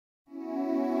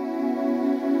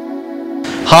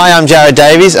Hi, I'm Jared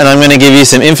Davies and I'm going to give you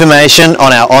some information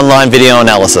on our online video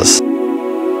analysis.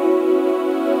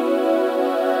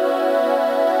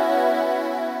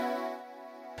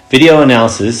 Video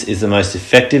analysis is the most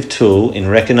effective tool in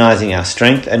recognising our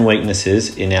strengths and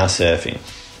weaknesses in our surfing.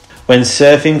 When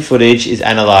surfing footage is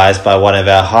analysed by one of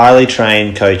our highly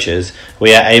trained coaches,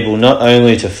 we are able not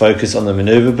only to focus on the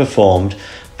manoeuvre performed,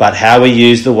 but how we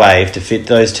use the wave to fit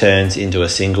those turns into a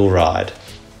single ride.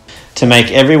 To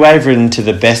make every wave ridden to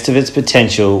the best of its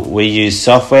potential, we use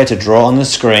software to draw on the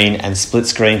screen and split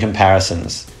screen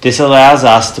comparisons. This allows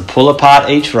us to pull apart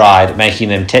each ride, making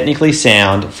them technically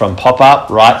sound from pop-up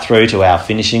right through to our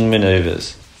finishing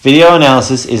manoeuvres. Video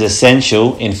analysis is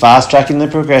essential in fast-tracking the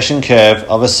progression curve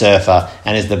of a surfer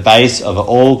and is the base of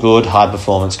all good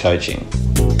high-performance coaching.